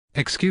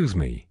Excuse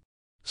me.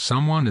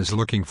 Someone is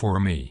looking for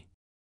me.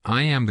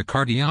 I am the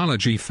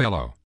cardiology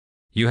fellow.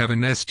 You have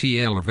an ST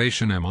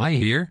elevation, am I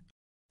here?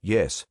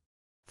 Yes.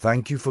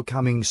 Thank you for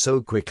coming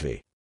so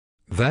quickly.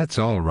 That's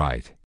all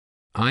right.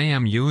 I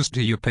am used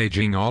to you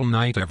paging all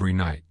night every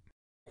night.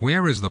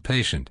 Where is the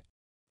patient?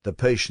 The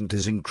patient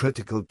is in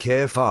critical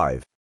care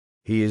 5.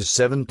 He is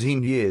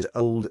 17 years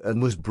old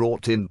and was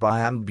brought in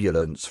by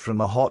ambulance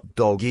from a hot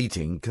dog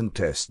eating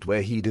contest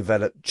where he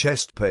developed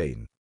chest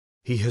pain.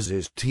 He has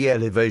his T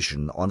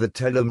elevation on the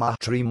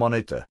telemetry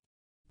monitor.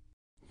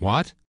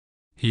 What?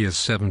 He is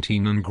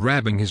 17 and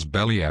grabbing his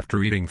belly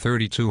after eating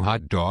 32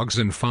 hot dogs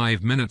in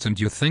 5 minutes, and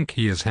you think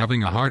he is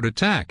having a heart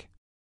attack?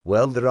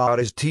 Well, there are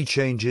his T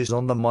changes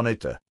on the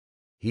monitor.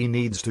 He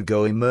needs to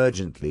go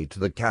emergently to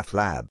the cath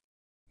lab.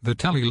 The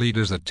telelead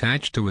is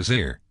attached to his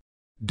ear.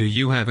 Do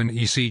you have an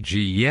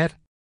ECG yet?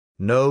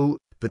 No,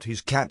 but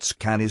his CAT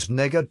scan is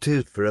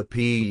negative for a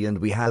PE and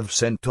we have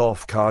sent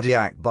off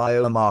cardiac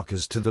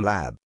biomarkers to the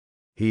lab.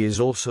 He is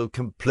also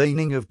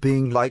complaining of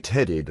being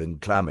lightheaded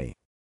and clammy.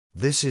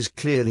 This is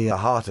clearly a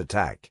heart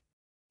attack.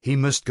 He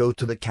must go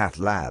to the cath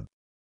lab.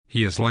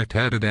 He is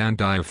lightheaded and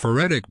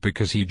diaphoretic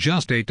because he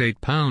just ate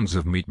 8 pounds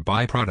of meat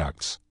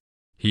byproducts.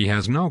 He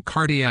has no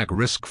cardiac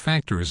risk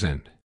factors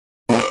and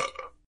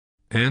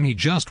he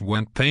just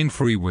went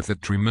pain-free with a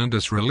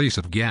tremendous release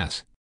of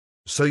gas.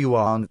 So you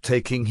aren't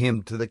taking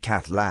him to the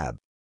cath lab?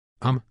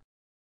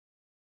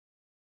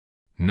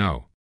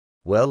 No.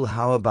 Well,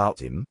 how about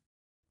him?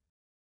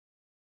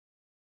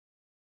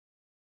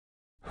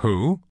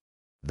 Who?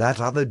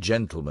 That other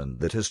gentleman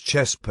that has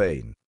chest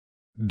pain.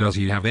 Does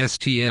he have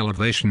ST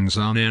elevations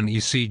on an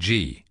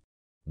ECG?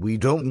 We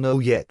don't know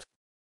yet.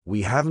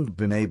 We haven't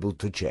been able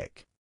to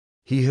check.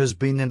 He has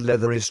been in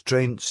leather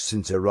restraints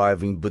since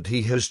arriving, but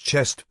he has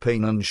chest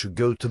pain and should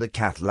go to the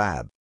cath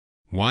lab.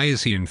 Why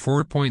is he in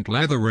 4-point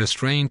leather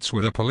restraints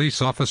with a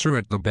police officer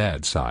at the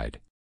bedside?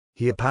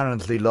 He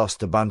apparently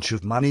lost a bunch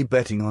of money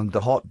betting on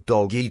the hot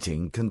dog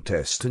eating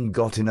contest and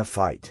got in a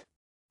fight.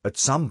 At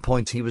some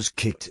point he was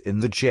kicked in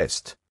the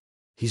chest.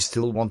 He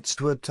still wants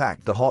to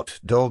attack the hot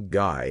dog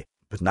guy,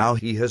 but now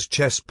he has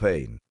chest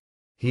pain.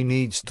 He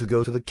needs to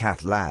go to the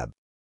cath lab.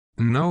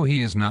 No,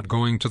 he is not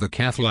going to the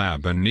cath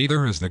lab, and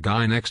neither is the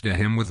guy next to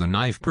him with the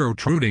knife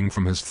protruding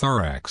from his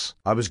thorax.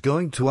 I was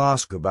going to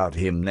ask about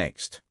him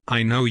next.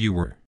 I know you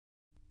were.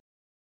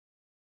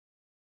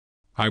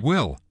 I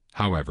will,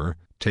 however,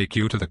 take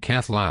you to the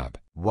cath lab.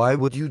 Why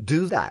would you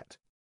do that?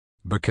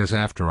 Because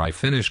after I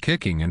finish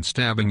kicking and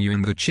stabbing you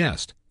in the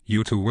chest,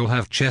 you too will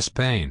have chest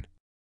pain.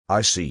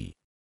 I see.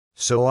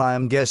 So I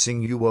am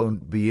guessing you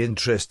won't be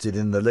interested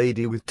in the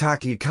lady with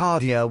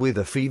tachycardia with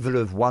a fever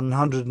of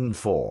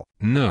 104.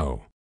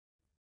 No.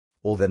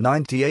 Or the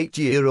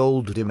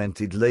 98-year-old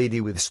demented lady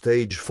with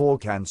stage 4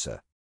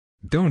 cancer.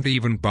 Don't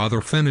even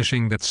bother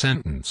finishing that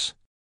sentence.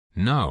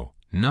 No,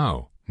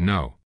 no,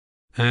 no.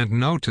 And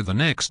no to the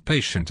next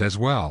patient as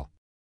well.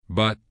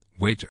 But,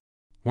 wait,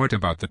 what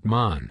about that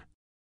man?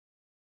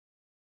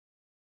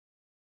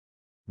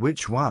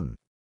 Which one?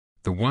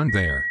 The one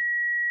there.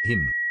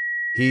 Him.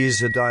 He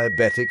is a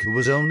diabetic who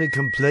was only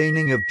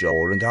complaining of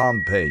jaw and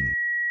arm pain.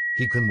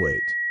 He can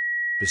wait.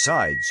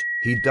 Besides,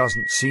 he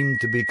doesn't seem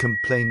to be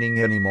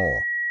complaining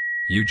anymore.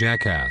 You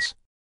jackass.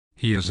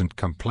 He isn't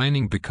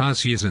complaining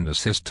because he is in the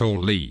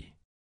systole.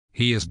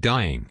 He is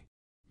dying.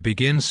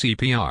 Begin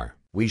CPR.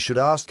 We should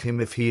ask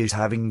him if he is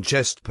having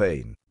chest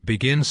pain.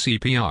 Begin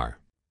CPR.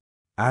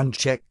 And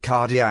check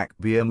cardiac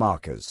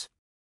biomarkers.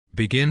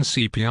 Begin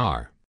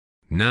CPR.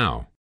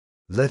 Now.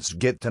 Let's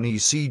get an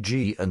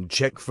ECG and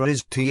check for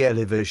his T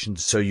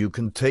elevations so you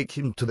can take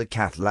him to the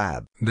cath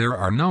lab. There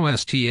are no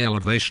ST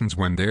elevations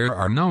when there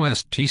are no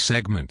ST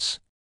segments.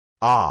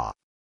 Ah,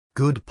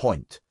 good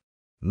point.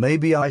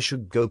 Maybe I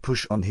should go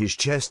push on his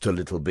chest a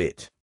little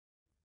bit.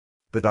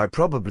 But I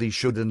probably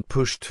shouldn't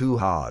push too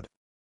hard.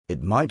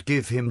 It might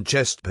give him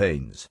chest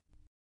pains.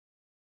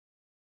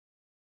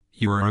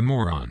 You're a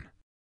moron.